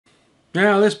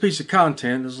Now, this piece of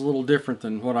content is a little different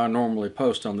than what I normally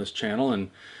post on this channel, and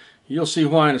you'll see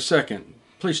why in a second.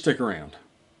 Please stick around.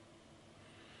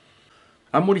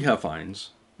 I'm Woody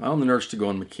Huffines. I'm the nurse to go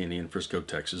in McKinney in Frisco,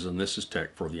 Texas, and this is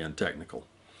Tech for the Untechnical.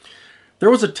 There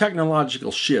was a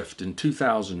technological shift in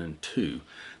 2002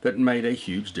 that made a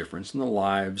huge difference in the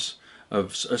lives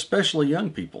of especially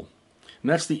young people. And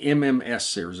that's the MMS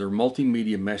series, or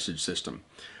Multimedia Message System.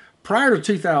 Prior to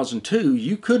 2002,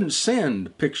 you couldn't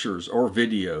send pictures or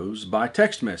videos by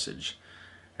text message.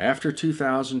 After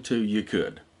 2002, you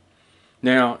could.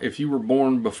 Now, if you were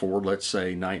born before, let's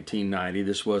say, 1990,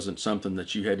 this wasn't something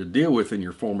that you had to deal with in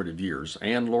your formative years.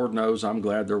 And Lord knows, I'm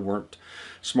glad there weren't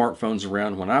smartphones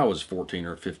around when I was 14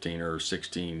 or 15 or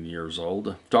 16 years old.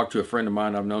 I talked to a friend of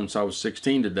mine I've known since I was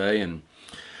 16 today, and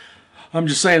I'm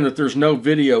just saying that there's no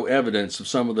video evidence of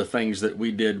some of the things that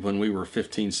we did when we were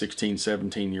 15, 16,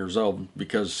 17 years old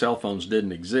because cell phones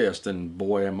didn't exist, and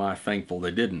boy, am I thankful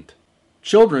they didn't.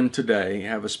 Children today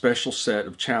have a special set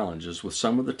of challenges with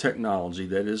some of the technology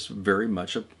that is very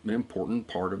much an important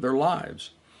part of their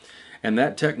lives. And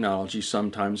that technology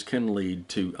sometimes can lead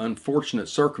to unfortunate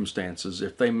circumstances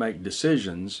if they make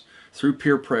decisions through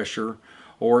peer pressure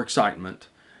or excitement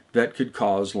that could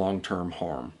cause long-term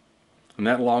harm. And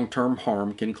that long-term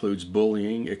harm includes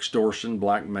bullying, extortion,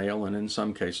 blackmail, and in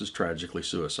some cases, tragically,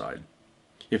 suicide.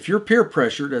 If you're peer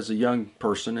pressured as a young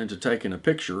person into taking a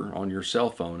picture on your cell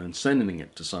phone and sending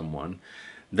it to someone,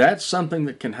 that's something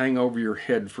that can hang over your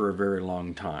head for a very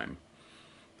long time.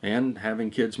 And having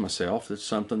kids myself, it's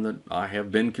something that I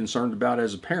have been concerned about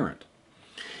as a parent.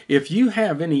 If you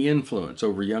have any influence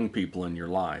over young people in your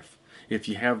life, if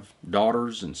you have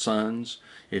daughters and sons,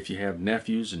 if you have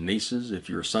nephews and nieces, if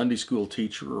you're a Sunday school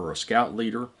teacher or a scout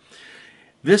leader,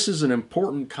 this is an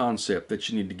important concept that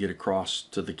you need to get across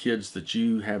to the kids that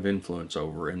you have influence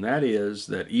over, and that is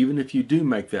that even if you do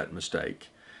make that mistake,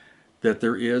 that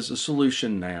there is a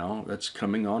solution now that's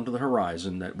coming onto the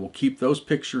horizon that will keep those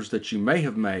pictures that you may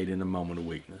have made in a moment of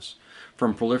weakness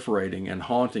from proliferating and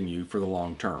haunting you for the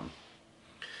long term.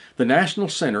 The National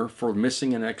Center for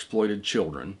Missing and Exploited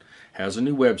Children has a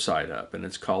new website up, and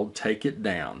it's called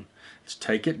TakeItDown. It's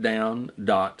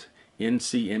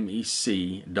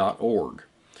takeitdown.ncmec.org.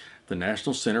 The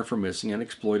National Center for Missing and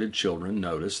Exploited Children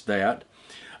noticed that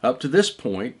up to this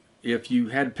point, if you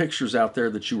had pictures out there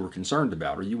that you were concerned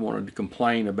about, or you wanted to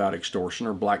complain about extortion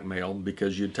or blackmail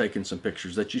because you'd taken some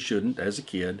pictures that you shouldn't as a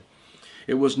kid,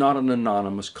 it was not an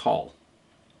anonymous call.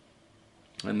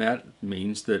 And that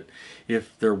means that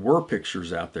if there were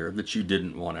pictures out there that you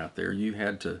didn't want out there, you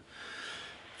had to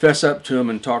fess up to them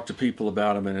and talk to people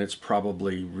about them, and it's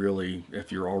probably really,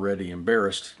 if you're already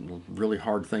embarrassed, a really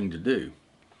hard thing to do.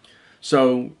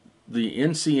 So the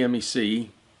NCMEC,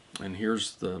 and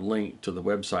here's the link to the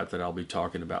website that I'll be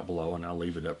talking about below, and I'll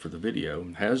leave it up for the video,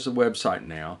 has a website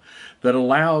now that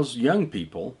allows young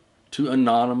people to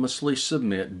anonymously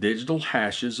submit digital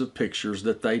hashes of pictures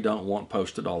that they don't want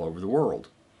posted all over the world.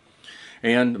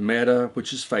 And Meta,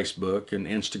 which is Facebook, and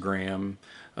Instagram,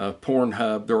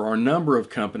 Pornhub, there are a number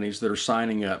of companies that are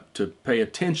signing up to pay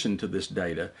attention to this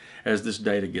data as this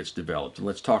data gets developed. And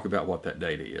let's talk about what that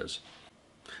data is.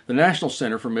 The National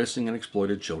Center for Missing and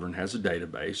Exploited Children has a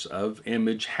database of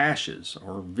image hashes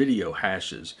or video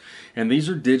hashes, and these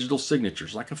are digital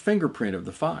signatures, like a fingerprint of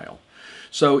the file.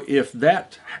 So if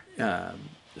that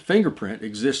fingerprint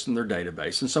exists in their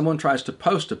database and someone tries to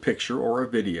post a picture or a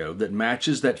video that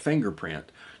matches that fingerprint,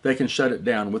 they can shut it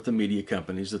down with the media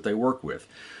companies that they work with.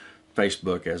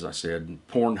 Facebook, as I said,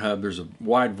 Pornhub, there's a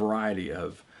wide variety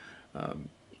of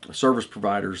service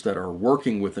providers that are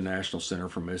working with the National Center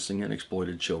for Missing and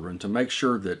Exploited Children to make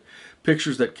sure that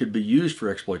pictures that could be used for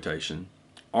exploitation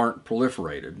aren't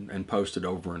proliferated and posted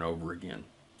over and over again.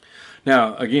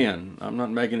 Now, again, I'm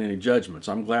not making any judgments.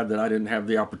 I'm glad that I didn't have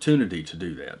the opportunity to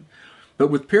do that.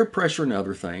 But with peer pressure and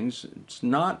other things, it's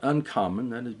not uncommon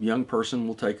that a young person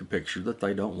will take a picture that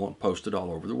they don't want posted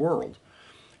all over the world.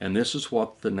 And this is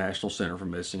what the National Center for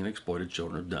Missing and Exploited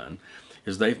Children have done,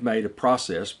 is they've made a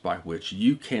process by which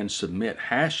you can submit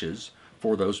hashes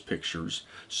for those pictures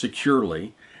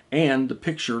securely, and the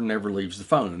picture never leaves the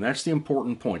phone. And that's the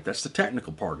important point. That's the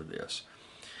technical part of this.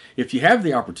 If you have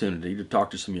the opportunity to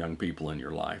talk to some young people in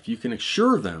your life, you can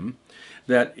assure them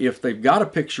that if they've got a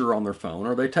picture on their phone,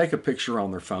 or they take a picture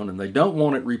on their phone and they don't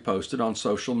want it reposted on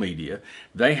social media,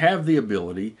 they have the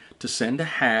ability to send a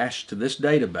hash to this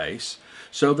database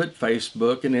so that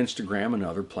Facebook and Instagram and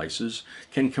other places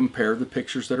can compare the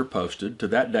pictures that are posted to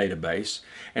that database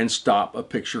and stop a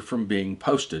picture from being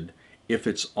posted if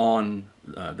it's on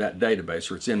that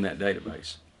database or it's in that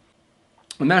database.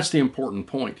 And that's the important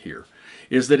point here,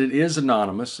 is that it is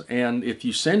anonymous, and if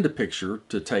you send a picture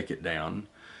to Take It Down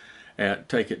at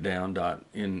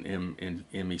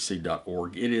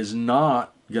takeitdown.nmec.org, it is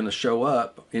not going to show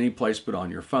up any place but on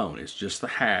your phone. It's just the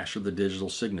hash of the digital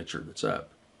signature that's up.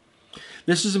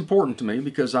 This is important to me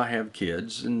because I have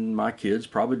kids, and my kids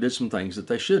probably did some things that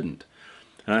they shouldn't.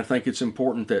 And I think it's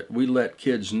important that we let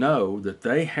kids know that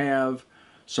they have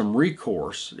some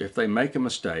recourse if they make a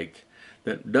mistake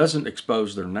that doesn't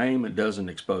expose their name, it doesn't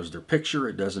expose their picture,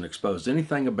 it doesn't expose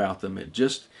anything about them. It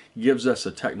just gives us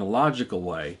a technological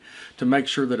way to make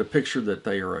sure that a picture that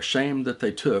they are ashamed that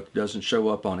they took doesn't show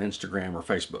up on Instagram or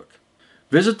Facebook.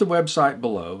 Visit the website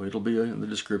below, it'll be in the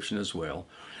description as well.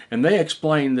 And they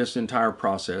explain this entire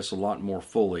process a lot more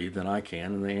fully than I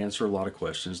can, and they answer a lot of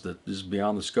questions that is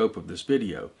beyond the scope of this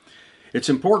video. It's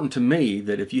important to me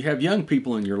that if you have young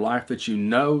people in your life that you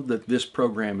know that this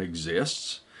program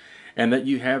exists, and that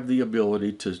you have the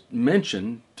ability to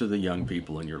mention to the young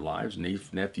people in your lives,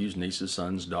 nephews, nieces,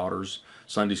 sons, daughters,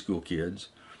 Sunday school kids,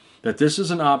 that this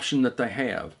is an option that they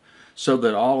have, so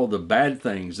that all of the bad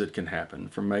things that can happen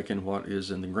from making what is,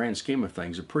 in the grand scheme of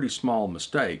things, a pretty small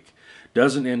mistake,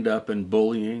 doesn't end up in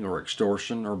bullying or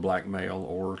extortion or blackmail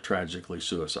or, tragically,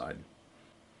 suicide.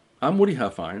 I'm Woody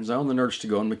Huffines. I own the Nerds to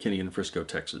Go in McKinney and Frisco,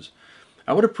 Texas.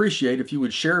 I would appreciate if you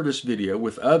would share this video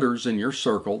with others in your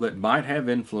circle that might have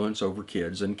influence over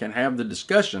kids and can have the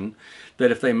discussion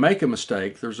that if they make a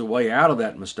mistake, there's a way out of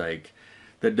that mistake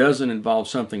that doesn't involve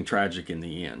something tragic in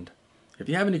the end. If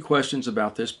you have any questions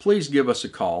about this, please give us a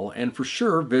call, and for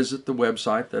sure visit the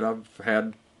website that I've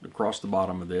had across the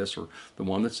bottom of this, or the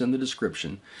one that's in the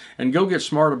description, and go get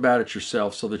smart about it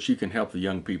yourself so that you can help the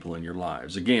young people in your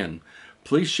lives. Again,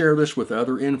 please share this with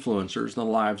other influencers in the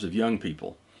lives of young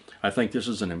people. I think this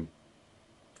is an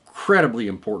incredibly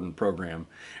important program,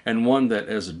 and one that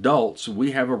as adults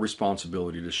we have a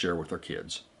responsibility to share with our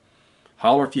kids.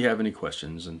 Holler if you have any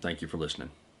questions, and thank you for listening.